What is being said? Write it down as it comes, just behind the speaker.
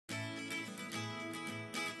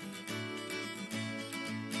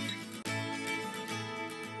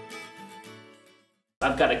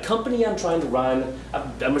I've got a company I'm trying to run.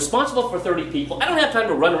 I'm responsible for 30 people. I don't have time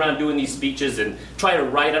to run around doing these speeches and try to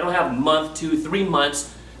write. I don't have a month, 2, 3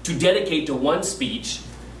 months to dedicate to one speech,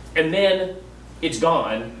 and then it's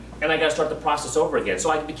gone, and I got to start the process over again. So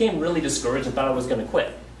I became really discouraged and thought I was going to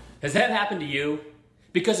quit. Has that happened to you?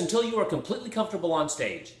 Because until you are completely comfortable on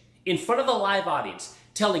stage, in front of a live audience,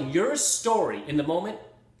 telling your story in the moment,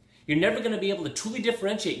 you're never going to be able to truly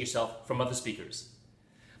differentiate yourself from other speakers.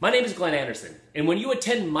 My name is Glen Anderson, and when you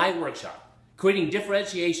attend my workshop, Creating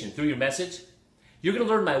Differentiation Through Your Message, you're going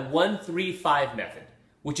to learn my 1-3-5 method,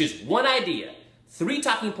 which is one idea, 3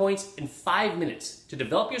 talking points in 5 minutes to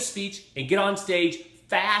develop your speech and get on stage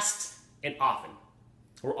fast and often.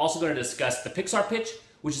 We're also going to discuss the Pixar pitch,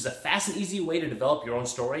 which is a fast and easy way to develop your own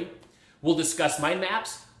story. We'll discuss mind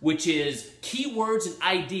maps, which is keywords and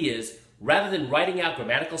ideas rather than writing out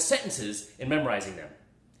grammatical sentences and memorizing them.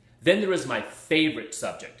 Then there is my favorite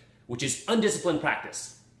subject, which is undisciplined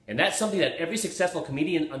practice. And that's something that every successful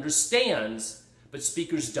comedian understands, but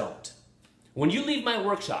speakers don't. When you leave my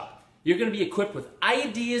workshop, you're going to be equipped with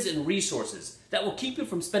ideas and resources that will keep you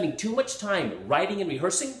from spending too much time writing and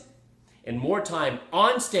rehearsing and more time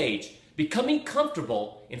on stage, becoming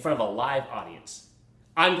comfortable in front of a live audience.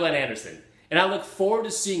 I'm Glen Anderson, and I look forward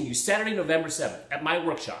to seeing you Saturday, November 7th at my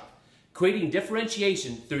workshop, Creating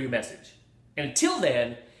Differentiation Through Your Message. And until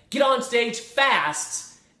then, get on stage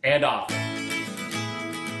fast and often.